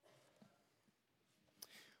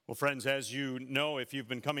Well, friends, as you know, if you've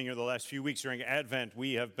been coming here the last few weeks during Advent,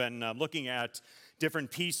 we have been looking at different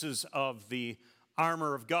pieces of the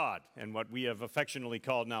armor of God and what we have affectionately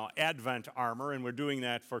called now Advent armor, and we're doing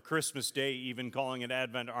that for Christmas Day, even calling it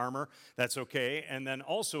Advent armor. That's okay. And then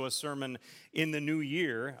also a sermon in the new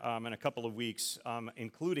year in a couple of weeks,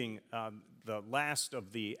 including the last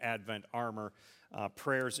of the Advent armor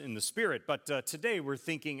prayers in the Spirit. But today we're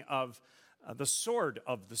thinking of the sword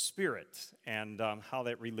of the Spirit and how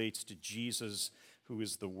that relates to Jesus, who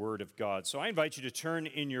is the Word of God. So I invite you to turn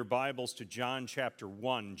in your Bibles to John chapter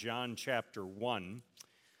 1,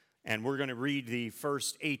 and we're going to read the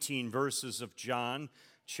first 18 verses of John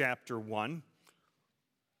chapter 1.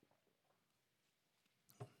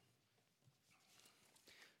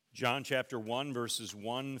 John chapter 1, verses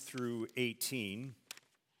 1 through 18.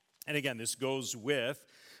 And again, this goes with,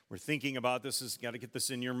 we're thinking about this, has got to get this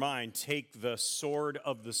in your mind. Take the sword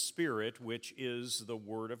of the Spirit, which is the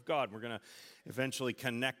Word of God. We're going to eventually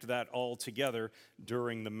connect that all together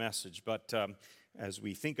during the message. But as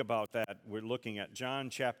we think about that, we're looking at John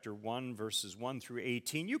chapter 1, verses 1 through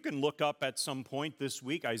 18. You can look up at some point this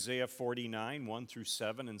week Isaiah 49, 1 through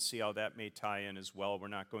 7, and see how that may tie in as well. We're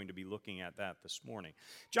not going to be looking at that this morning.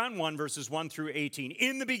 John 1, verses 1 through 18.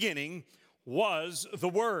 In the beginning was the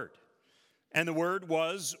Word. And the Word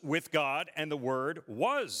was with God, and the Word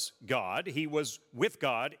was God. He was with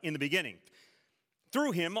God in the beginning.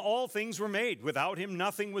 Through him all things were made. Without him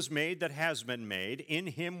nothing was made that has been made. In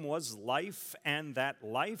him was life, and that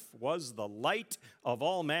life was the light of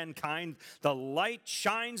all mankind. The light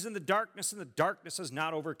shines in the darkness, and the darkness has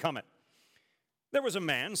not overcome it. There was a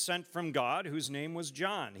man sent from God whose name was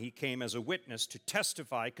John. He came as a witness to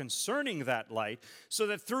testify concerning that light, so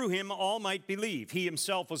that through him all might believe. He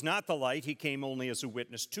himself was not the light. He came only as a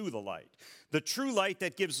witness to the light. The true light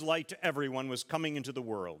that gives light to everyone was coming into the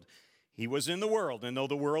world. He was in the world, and though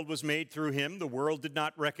the world was made through him, the world did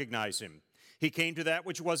not recognize him. He came to that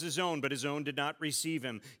which was his own, but his own did not receive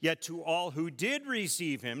him. Yet to all who did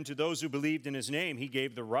receive him, to those who believed in his name, he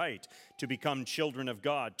gave the right to become children of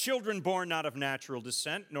God. Children born not of natural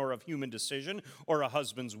descent, nor of human decision, or a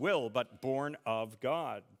husband's will, but born of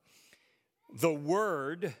God. The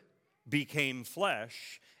Word became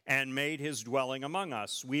flesh and made his dwelling among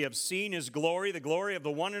us. We have seen his glory, the glory of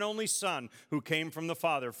the one and only Son, who came from the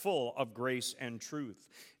Father, full of grace and truth.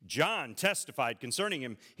 John testified concerning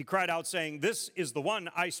him. He cried out, saying, "This is the one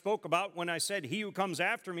I spoke about when I said, 'He who comes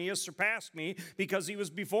after me has surpassed me, because he was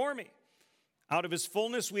before me.' Out of his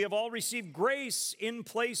fullness we have all received grace in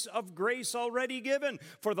place of grace already given.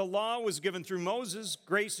 For the law was given through Moses.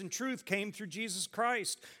 Grace and truth came through Jesus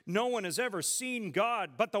Christ. No one has ever seen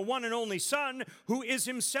God but the one and only Son, who is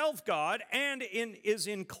himself God and is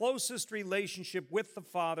in closest relationship with the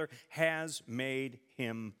Father, has made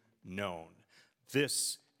him known."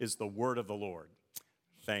 This is the word of the Lord.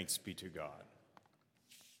 Thanks be to God.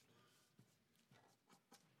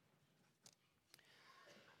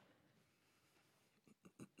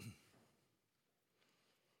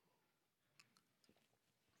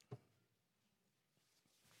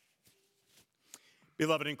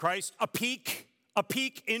 Beloved in Christ, a peek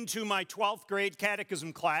into my 12th grade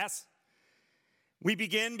catechism class. We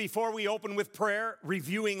begin, before we open with prayer,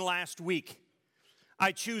 reviewing last week.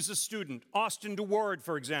 I choose a student, Austin DeWard,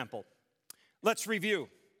 for example. Let's review.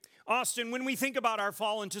 Austin, when we think about our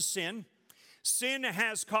fall into sin, sin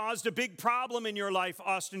has caused a big problem in your life,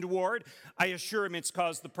 Austin DeWard. I assure him it's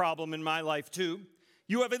caused the problem in my life too.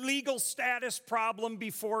 You have a legal status problem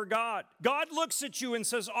before God. God looks at you and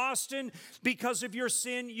says, "Austin, because of your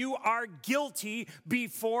sin, you are guilty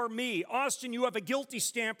before me." Austin, you have a guilty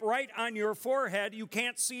stamp right on your forehead. You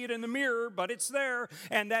can't see it in the mirror, but it's there,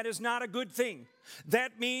 and that is not a good thing.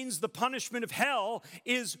 That means the punishment of hell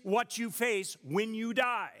is what you face when you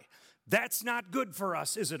die. That's not good for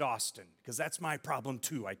us, is it, Austin? Because that's my problem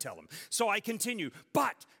too, I tell him. So I continue.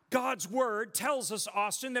 But God's word tells us,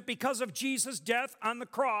 Austin, that because of Jesus' death on the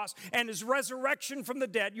cross and his resurrection from the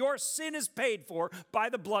dead, your sin is paid for by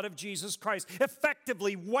the blood of Jesus Christ,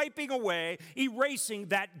 effectively wiping away, erasing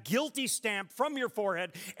that guilty stamp from your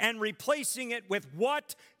forehead and replacing it with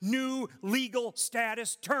what new legal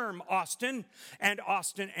status term, Austin? And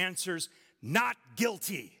Austin answers, "Not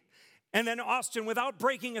guilty." And then Austin, without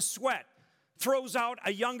breaking a sweat, throws out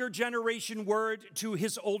a younger generation word to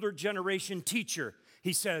his older generation teacher.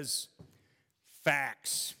 He says,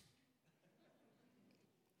 "Facts."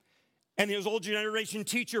 And his old generation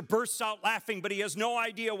teacher bursts out laughing, but he has no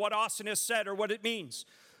idea what Austin has said or what it means.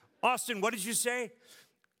 "Austin, what did you say?"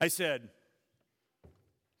 I said,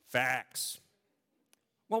 "Facts."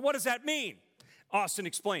 "Well, what does that mean?" Austin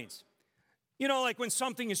explains. You know, like when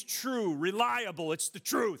something is true, reliable, it's the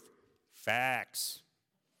truth. Facts.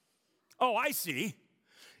 Oh, I see.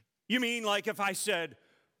 You mean like if I said,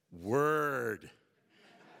 word,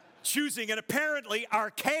 choosing an apparently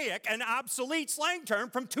archaic and obsolete slang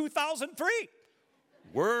term from 2003.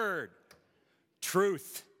 Word,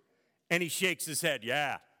 truth. And he shakes his head,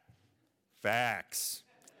 yeah, facts.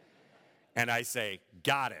 And I say,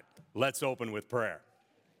 got it. Let's open with prayer.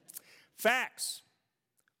 Facts.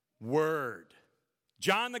 Word.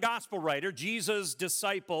 John, the gospel writer, Jesus'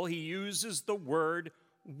 disciple, he uses the word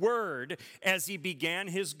as he began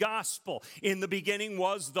his gospel. In the beginning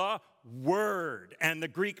was the Word. And the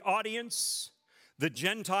Greek audience, the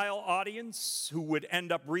Gentile audience who would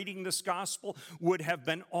end up reading this gospel would have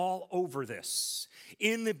been all over this.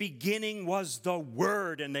 In the beginning was the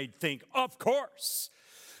Word. And they'd think, of course.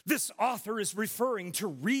 This author is referring to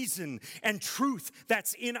reason and truth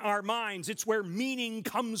that's in our minds. It's where meaning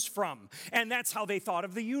comes from. And that's how they thought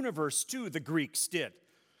of the universe, too, the Greeks did.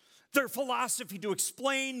 Their philosophy to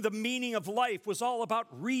explain the meaning of life was all about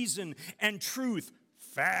reason and truth.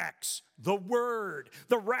 Facts, the Word,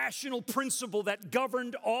 the rational principle that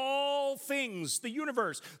governed all things, the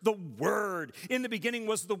universe, the Word. In the beginning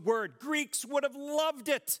was the Word. Greeks would have loved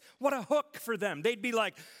it. What a hook for them. They'd be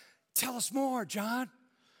like, tell us more, John.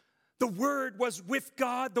 The Word was with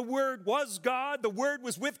God. The Word was God. The Word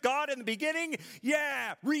was with God in the beginning.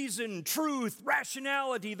 Yeah, reason, truth,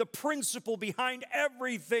 rationality, the principle behind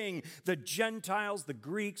everything. The Gentiles, the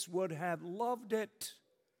Greeks would have loved it.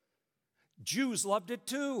 Jews loved it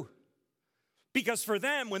too. Because for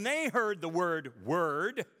them, when they heard the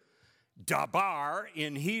word, dabar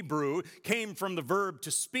in Hebrew, came from the verb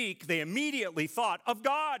to speak, they immediately thought of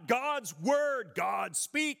God, God's word. God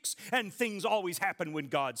speaks, and things always happen when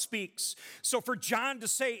God speaks. So for John to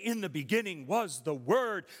say, in the beginning was the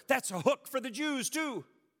Word, that's a hook for the Jews too.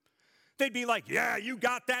 They'd be like, yeah, you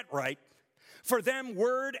got that right. For them,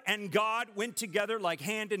 Word and God went together like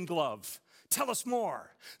hand in glove. Tell us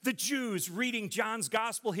more. The Jews reading John's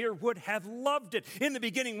gospel here would have loved it. In the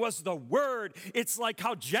beginning was the Word. It's like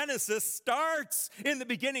how Genesis starts. In the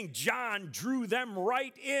beginning, John drew them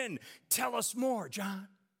right in. Tell us more, John.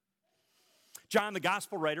 John, the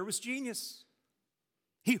gospel writer, was genius.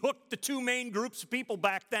 He hooked the two main groups of people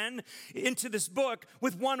back then into this book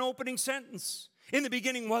with one opening sentence. In the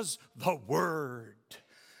beginning was the Word.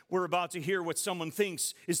 We're about to hear what someone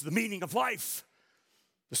thinks is the meaning of life.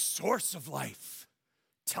 The source of life.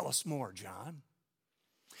 Tell us more, John.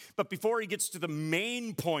 But before he gets to the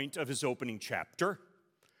main point of his opening chapter,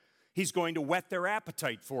 he's going to whet their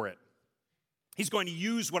appetite for it. He's going to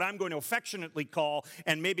use what I'm going to affectionately call,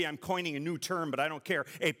 and maybe I'm coining a new term, but I don't care,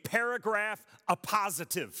 a paragraph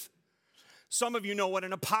appositive. Some of you know what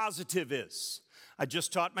an appositive is. I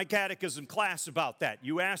just taught my catechism class about that.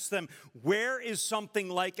 You ask them, where is something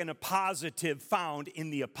like an appositive found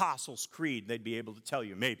in the Apostles' Creed? They'd be able to tell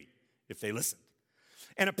you, maybe, if they listened.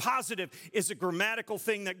 An appositive is a grammatical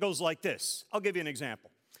thing that goes like this. I'll give you an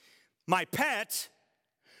example. My pet,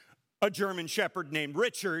 a German shepherd named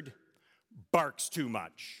Richard, barks too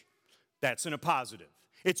much. That's an appositive.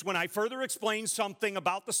 It's when I further explain something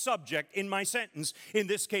about the subject in my sentence. In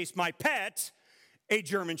this case, my pet, a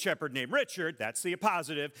German shepherd named Richard, that's the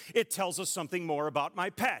appositive. It tells us something more about my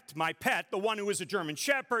pet. My pet, the one who is a German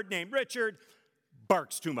shepherd named Richard,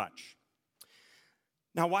 barks too much.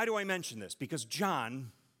 Now, why do I mention this? Because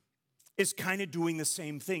John is kind of doing the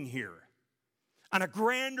same thing here on a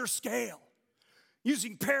grander scale,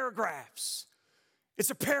 using paragraphs.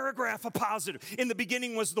 It's a paragraph appositive. In the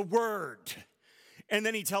beginning was the Word. And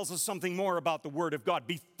then he tells us something more about the Word of God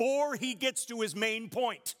before he gets to his main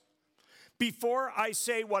point. Before I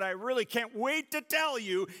say what I really can't wait to tell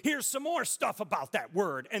you, here's some more stuff about that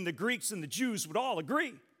Word. And the Greeks and the Jews would all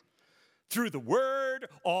agree. Through the Word,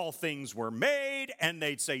 all things were made. And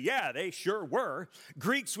they'd say, yeah, they sure were.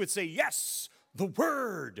 Greeks would say, yes, the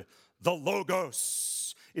Word, the Logos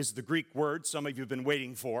is the Greek word some of you have been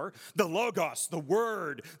waiting for. The Logos, the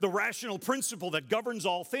Word, the rational principle that governs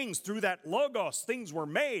all things. Through that Logos, things were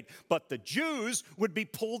made. But the Jews would be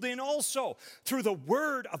pulled in also. Through the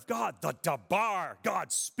Word of God, the Dabar,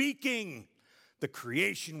 God speaking. The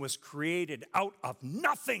creation was created out of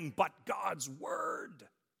nothing but God's Word.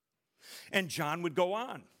 And John would go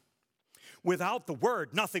on. Without the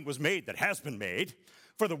Word, nothing was made that has been made.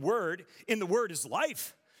 For the Word, in the Word is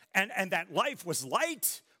life. And that life was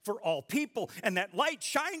light, for all people. And that light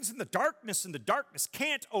shines in the darkness, and the darkness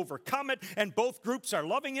can't overcome it. And both groups are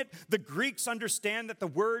loving it. The Greeks understand that the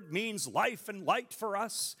word means life and light for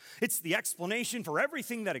us. It's the explanation for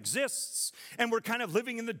everything that exists. And we're kind of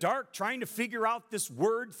living in the dark, trying to figure out this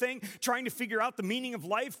word thing, trying to figure out the meaning of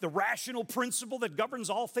life, the rational principle that governs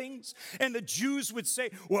all things. And the Jews would say,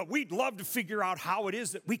 well, we'd love to figure out how it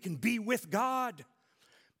is that we can be with God.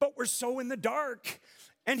 But we're so in the dark.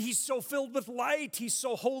 And he's so filled with light. He's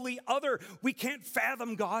so wholly other. We can't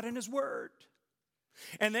fathom God and his word.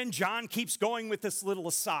 And then John keeps going with this little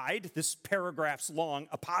aside, this paragraph's long,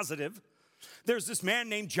 a positive. There's this man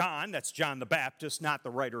named John, that's John the Baptist, not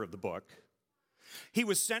the writer of the book. He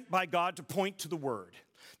was sent by God to point to the word,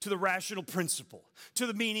 to the rational principle, to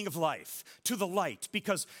the meaning of life, to the light,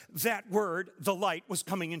 because that word, the light, was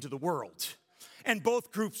coming into the world. And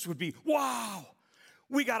both groups would be, wow,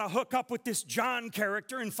 we got to hook up with this John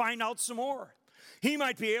character and find out some more. He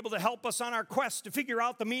might be able to help us on our quest to figure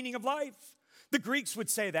out the meaning of life. The Greeks would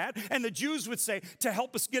say that, and the Jews would say, to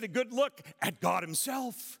help us get a good look at God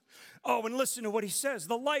himself. Oh, and listen to what he says.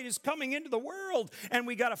 The light is coming into the world, and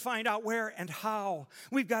we got to find out where and how.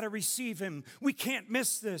 We've got to receive him. We can't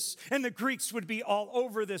miss this. And the Greeks would be all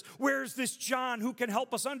over this. Where's this John who can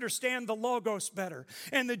help us understand the Logos better?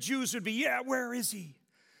 And the Jews would be, yeah, where is he?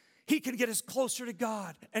 He can get us closer to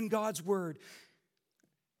God and God's word.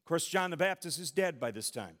 Of course, John the Baptist is dead by this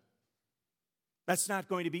time. That's not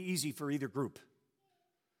going to be easy for either group.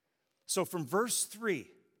 So from verse 3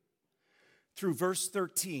 through verse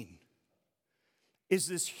 13 is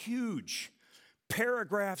this huge,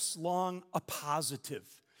 paragraphs long appositive.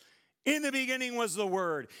 In the beginning was the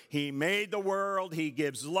Word. He made the world. He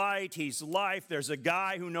gives light. He's life. There's a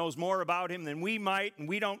guy who knows more about him than we might, and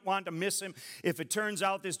we don't want to miss him if it turns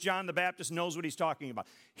out this John the Baptist knows what he's talking about.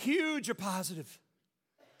 Huge appositive.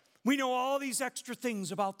 We know all these extra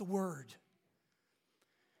things about the Word.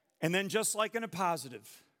 And then just like in a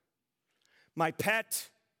positive, my pet,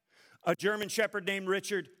 a German shepherd named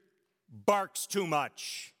Richard, barks too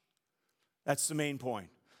much. That's the main point.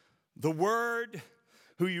 The Word,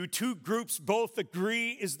 who you two groups both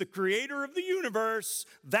agree is the creator of the universe,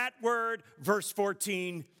 that word, verse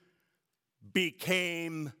 14,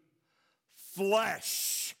 became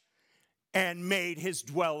flesh and made his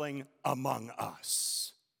dwelling among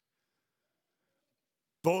us.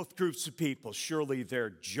 Both groups of people, surely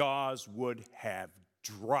their jaws would have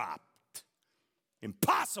dropped.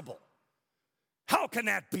 Impossible. How can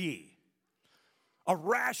that be? A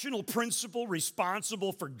rational principle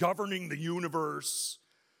responsible for governing the universe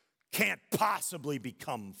can't possibly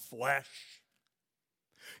become flesh.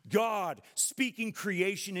 God speaking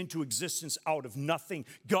creation into existence out of nothing.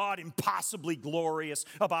 God impossibly glorious,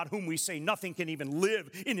 about whom we say nothing can even live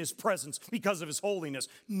in his presence because of his holiness.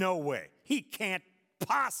 No way. He can't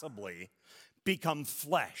possibly become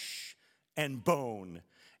flesh and bone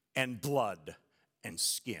and blood and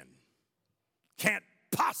skin. Can't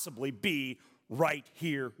possibly be right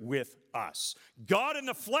here with us. God in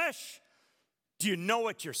the flesh. Do you know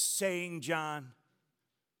what you're saying, John?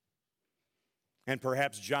 And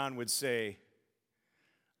perhaps John would say,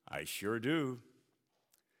 I sure do.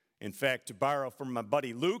 In fact, to borrow from my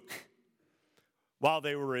buddy Luke, while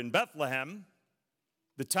they were in Bethlehem,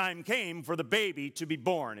 the time came for the baby to be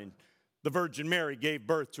born, and the Virgin Mary gave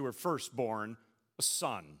birth to her firstborn, a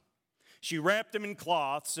son. She wrapped him in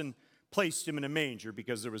cloths and placed him in a manger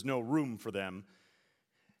because there was no room for them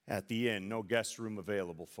at the inn, no guest room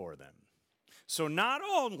available for them. So not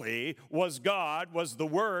only was the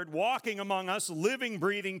Word walking among us, living,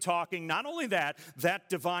 breathing, talking, not only that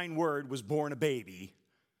divine Word was born a baby,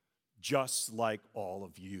 just like all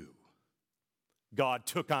of you. God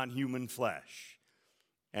took on human flesh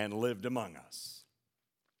and lived among us.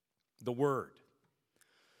 The Word,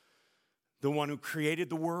 the one who created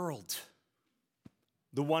the world,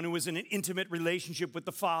 the one who is in an intimate relationship with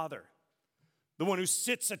the Father, the one who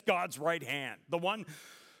sits at God's right hand, the one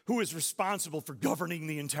who is responsible for governing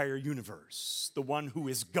the entire universe, the one who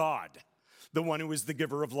is God, the one who is the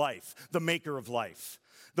giver of life, the maker of life,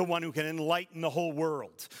 the one who can enlighten the whole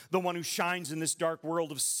world, the one who shines in this dark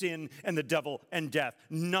world of sin and the devil and death.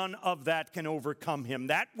 None of that can overcome him.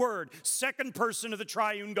 That Word, second person of the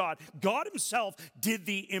triune God, God himself did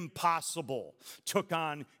the impossible, took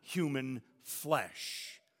on human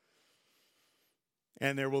flesh.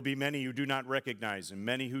 And there will be many who do not recognize him,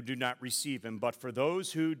 many who do not receive him. But for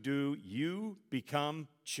those who do, you become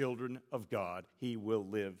children of God. He will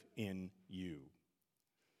live in you.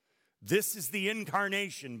 This is the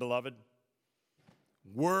incarnation, beloved.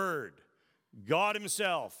 Word, God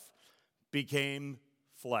himself became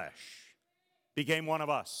flesh, became one of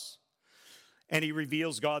us. and he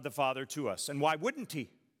reveals God the Father to us. And why wouldn't he?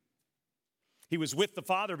 He was with the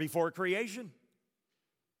Father before creation.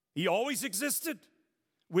 He always existed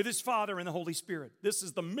with his Father and the Holy Spirit. This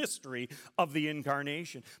is the mystery of the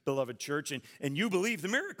incarnation, beloved church, and you believe the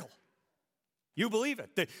miracle. You believe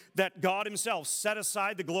it, that God himself set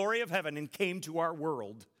aside the glory of heaven and came to our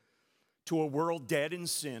world, to a world dead in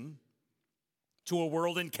sin, to a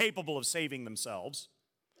world incapable of saving themselves,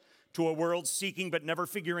 to a world seeking but never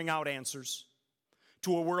figuring out answers,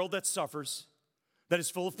 to a world that suffers, that is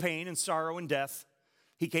full of pain and sorrow and death.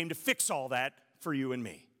 He came to fix all that for you and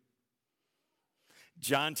me.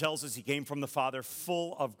 John tells us he came from the Father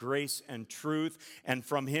full of grace and truth, and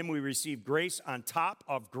from him we receive grace on top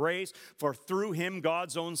of grace, for through him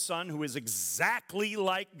God's own Son, who is exactly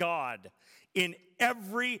like God in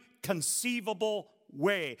every conceivable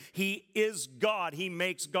way. He is God. He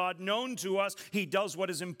makes God known to us. He does what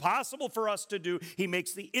is impossible for us to do. He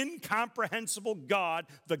makes the incomprehensible God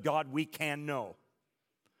the God we can know.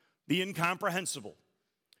 The incomprehensible,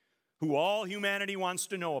 who all humanity wants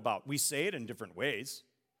to know about. We say it in different ways,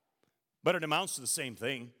 but it amounts to the same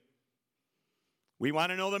thing. We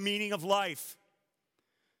want to know the meaning of life.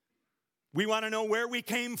 We want to know where we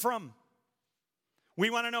came from. We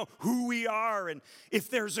want to know who we are and if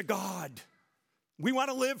there's a God. We want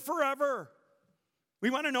to live forever. We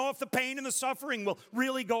want to know if the pain and the suffering will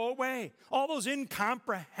really go away. All those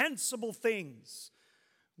incomprehensible things.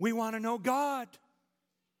 We want to know God.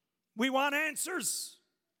 We want answers.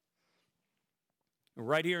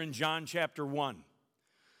 Right here in John chapter 1,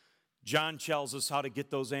 John tells us how to get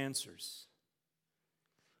those answers.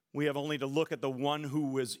 We have only to look at the one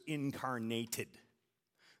who was incarnated,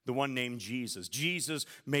 the one named Jesus. Jesus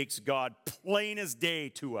makes God plain as day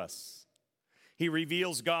to us. He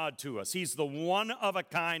reveals God to us. He's the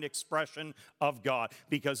one-of-a-kind expression of God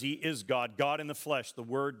because he is God, God in the flesh, the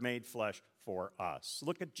Word made flesh for us.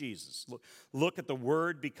 Look at Jesus. Look at the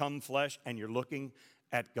Word become flesh, and you're looking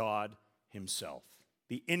at God himself.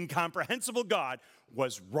 The incomprehensible God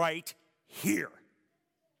was right here.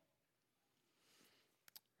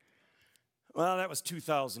 Well, that was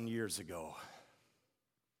 2,000 years ago.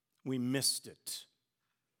 We missed it.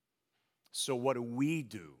 So what do we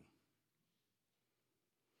do?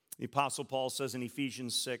 The Apostle Paul says in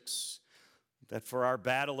Ephesians 6 that for our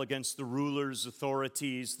battle against the rulers,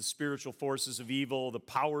 authorities, the spiritual forces of evil, the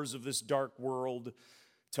powers of this dark world,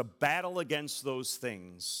 to battle against those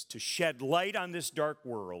things, to shed light on this dark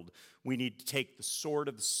world, we need to take the sword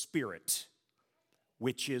of the Spirit,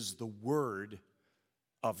 which is the Word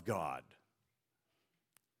of God.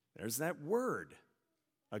 There's that word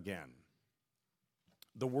again.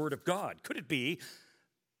 The Word of God. Could it be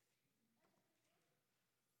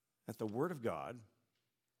that the Word of God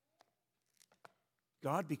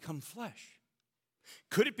become flesh?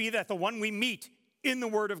 Could it be that the one we meet in the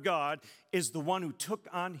Word of God is the one who took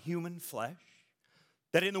on human flesh?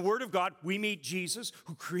 That in the Word of God we meet Jesus,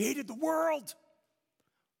 who created the world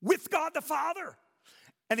with God the Father?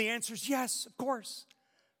 And the answer is yes, of course.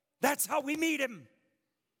 That's how we meet him.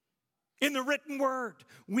 In the written Word,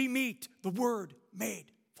 we meet the Word made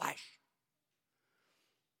flesh.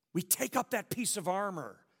 We take up that piece of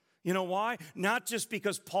armor. You know why? Not just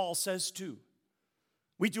because Paul says to.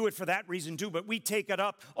 We do it for that reason too, but we take it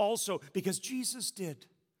up also because Jesus did.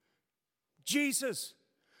 Jesus,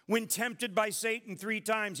 when tempted by Satan 3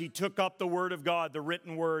 times, he took up the Word of God, the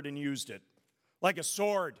written Word, and used it like a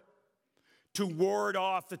sword to ward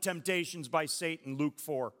off the temptations by Satan, Luke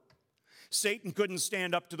 4. Satan couldn't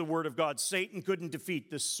stand up to the Word of God. Satan couldn't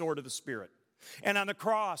defeat this sword of the Spirit. And on the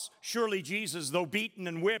cross, surely Jesus, though beaten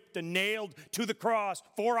and whipped and nailed to the cross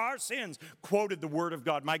for our sins, quoted the Word of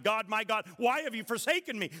God. My God, why have you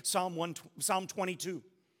forsaken me? Psalm 22.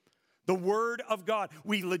 The Word of God,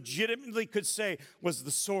 we legitimately could say, was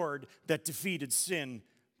the sword that defeated sin,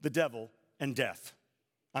 the devil, and death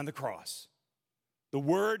on the cross. The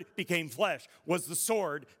Word became flesh, was the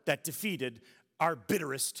sword that defeated our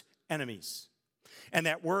bitterest enemies. And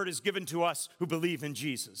that word is given to us who believe in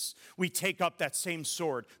Jesus. We take up that same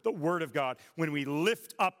sword, the Word of God, when we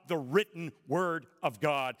lift up the written Word of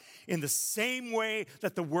God. In the same way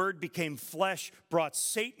that the Word became flesh, brought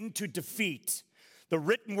Satan to defeat, the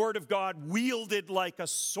written Word of God, wielded like a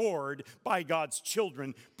sword by God's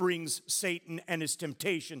children, brings Satan and his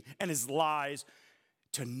temptation and his lies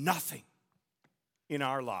to nothing in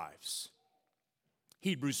our lives.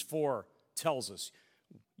 Hebrews 4 tells us,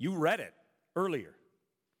 you read it earlier.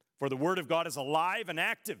 For the Word of God is alive and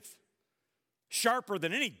active, Sharper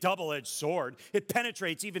than any double-edged sword. It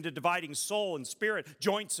penetrates even to dividing soul and spirit,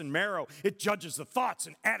 joints and marrow. It judges the thoughts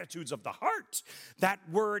and attitudes of the heart. That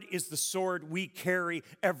word is the sword we carry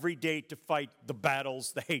every day to fight the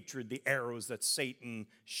battles, the hatred, the arrows that Satan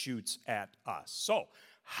shoots at us. So,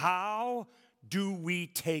 how do we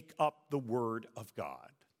take up the word of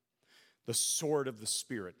God? The sword of the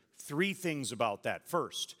Spirit. 3 things about that.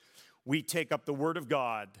 First, we take up the word of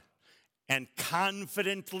God and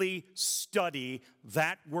confidently study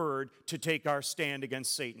that word to take our stand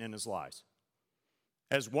against Satan and his lies.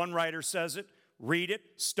 As one writer says it, read it,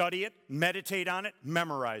 study it, meditate on it,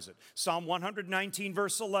 memorize it. Psalm 119,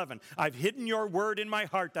 verse 11, I've hidden your word in my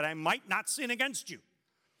heart that I might not sin against you.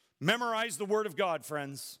 Memorize the word of God,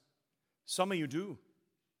 friends. Some of you do,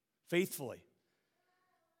 faithfully.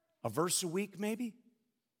 A verse a week, maybe?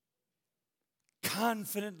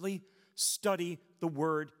 Confidently study the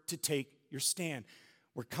word to take your stand.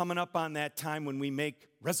 We're coming up on that time when we make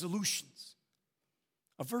resolutions.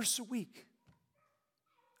 A verse a week.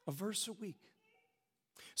 A verse a week.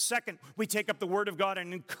 Second, we take up the word of God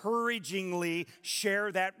and encouragingly share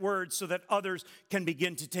that word so that others can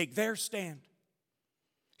begin to take their stand.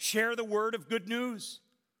 Share the word of good news.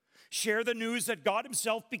 Share the news that God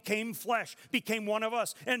himself became flesh, became one of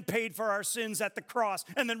us, and paid for our sins at the cross,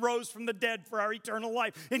 and then rose from the dead for our eternal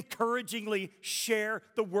life. Encouragingly share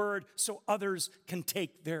the word so others can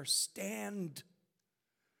take their stand.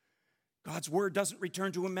 God's word doesn't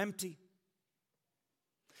return to him empty.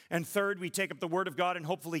 And third, we take up the word of God and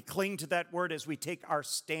hopefully cling to that word as we take our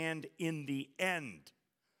stand in the end.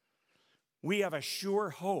 We have a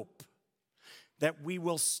sure hope that we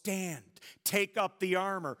will stand, take up the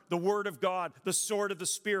armor, the word of God, the sword of the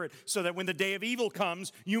Spirit, so that when the day of evil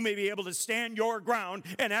comes, you may be able to stand your ground,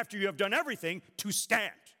 and after you have done everything, to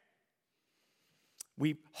stand.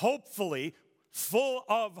 We hopefully, full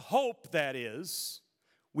of hope that is,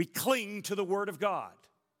 we cling to the word of God,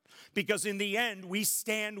 because in the end, we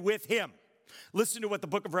stand with him. Listen to what the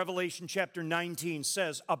book of Revelation chapter 19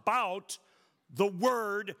 says about the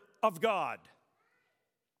word of God.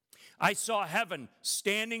 I saw heaven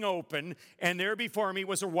standing open, and there before me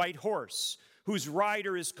was a white horse, whose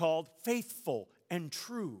rider is called Faithful and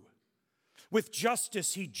True. With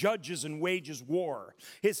justice he judges and wages war.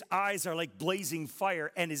 His eyes are like blazing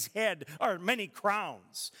fire, and his head are many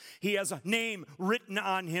crowns. He has a name written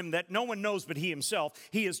on him that no one knows but he himself.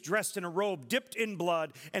 He is dressed in a robe dipped in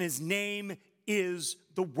blood, and his name is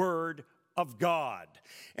the Word of God.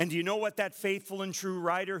 And do you know what that faithful and true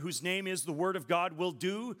rider, whose name is the Word of God, will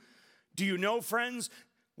do? Do you know, friends,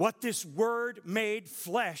 what this word made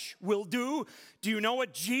flesh will do? Do you know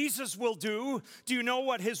what Jesus will do? Do you know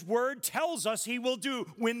what his word tells us he will do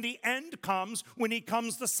when the end comes, when he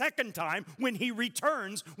comes the second time, when he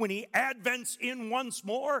returns, when he advents in once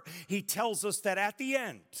more? He tells us that at the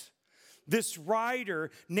end, this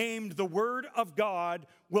rider named the Word of God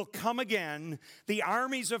will come again, the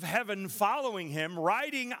armies of heaven following him,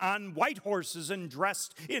 riding on white horses and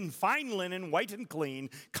dressed in fine linen, white and clean.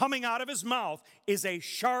 Coming out of his mouth is a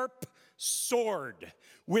sharp sword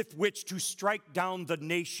with which to strike down the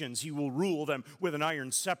nations. He will rule them with an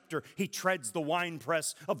iron scepter. He treads the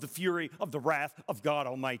winepress of the fury of the wrath of God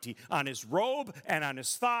Almighty. On his robe and on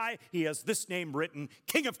his thigh, he has this name written,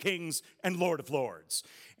 King of Kings and Lord of Lords.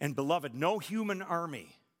 And beloved, no human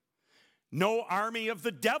army, no army of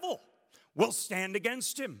the devil will stand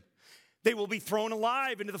against him. They will be thrown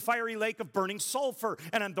alive into the fiery lake of burning sulfur,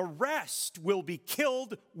 and the rest will be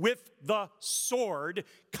killed with the sword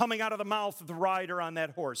coming out of the mouth of the rider on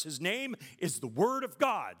that horse. His name is the Word of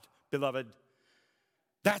God, beloved.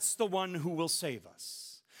 That's the one who will save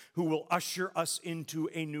us, who will usher us into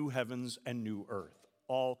a new heavens and new earth,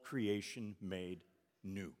 all creation made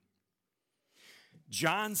new.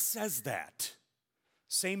 John says that.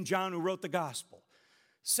 Same John who wrote the gospel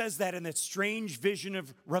says that in that strange vision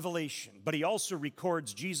of Revelation, but he also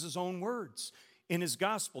records Jesus' own words in his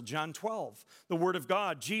gospel, John 12. The word of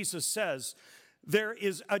God, Jesus says, there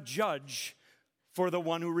is a judge for the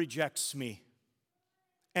one who rejects me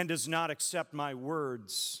and does not accept my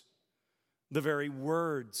words, the very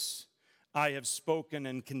words I have spoken,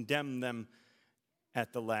 and condemn them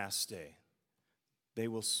at the last day. They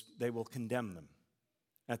will condemn them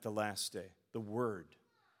at the last day, the word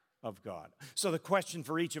of God. So the question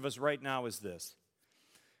for each of us right now is this: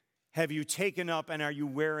 have you taken up and are you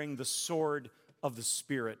wearing the sword of the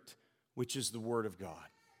Spirit, which is the Word of God?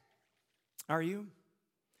 Are you?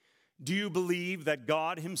 Do you believe that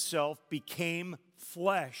God himself became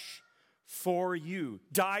flesh for you,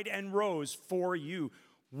 died and rose for you?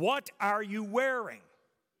 What are you wearing?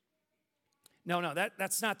 No,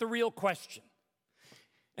 that's not the real question.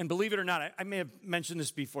 And believe it or not, I may have mentioned this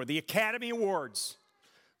before, the Academy Awards,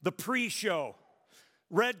 the pre-show,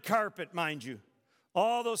 red carpet, mind you,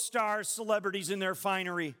 all those stars, celebrities in their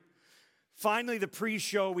finery. Finally, the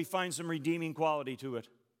pre-show, we find some redeeming quality to it.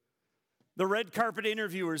 The red carpet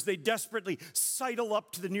interviewers, they desperately sidle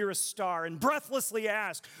up to the nearest star and breathlessly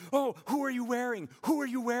ask, "Oh, who are you wearing? Who are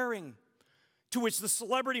you wearing?" To which the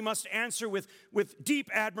celebrity must answer with deep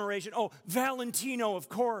admiration, "Oh, Valentino, of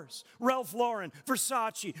course, Ralph Lauren,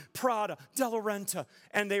 Versace, Prada, De La Renta."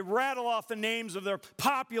 And they rattle off the names of their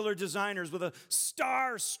popular designers with a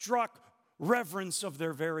star-struck reverence of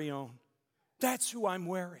their very own. That's who I'm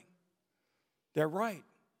wearing. They're right.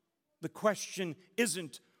 The question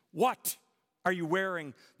isn't, what are you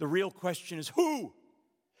wearing? The real question is, who?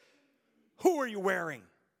 Who are you wearing?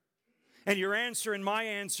 And your answer and my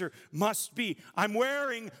answer must be, I'm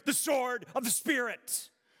wearing the sword of the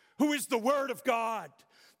Spirit, who is the Word of God,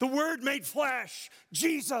 the Word made flesh,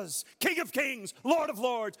 Jesus, King of kings, Lord of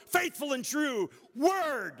lords, faithful and true,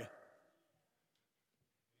 Word.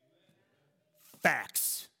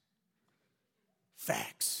 Facts.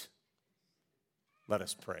 Facts. Let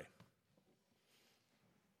us pray.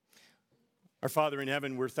 Our Father in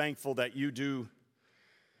heaven, we're thankful that you do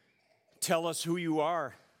tell us who you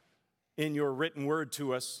are in your written word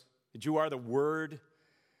to us, that you are the Word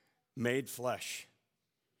made flesh,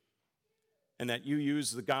 and that you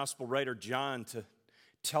use the gospel writer John to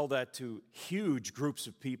tell that to huge groups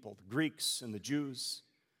of people, the Greeks and the Jews.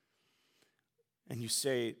 And you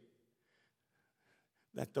say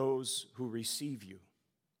that those who receive you,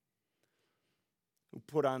 who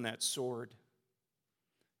put on that sword,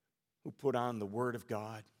 who put on the Word of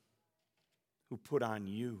God, who put on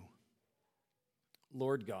you,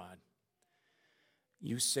 Lord God,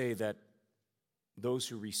 you say that those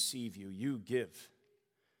who receive you, you give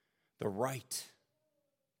the right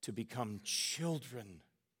to become children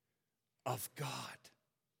of God,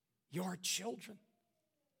 your children,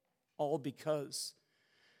 all because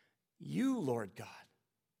you, Lord God,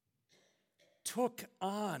 took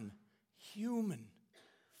on human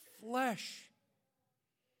flesh.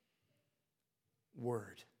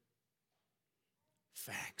 Word.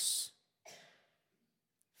 Facts.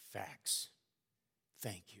 Facts.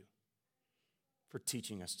 Thank you for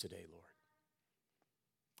teaching us today, Lord.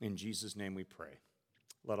 In Jesus' name we pray.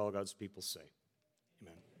 Let all God's people say,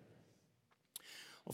 amen.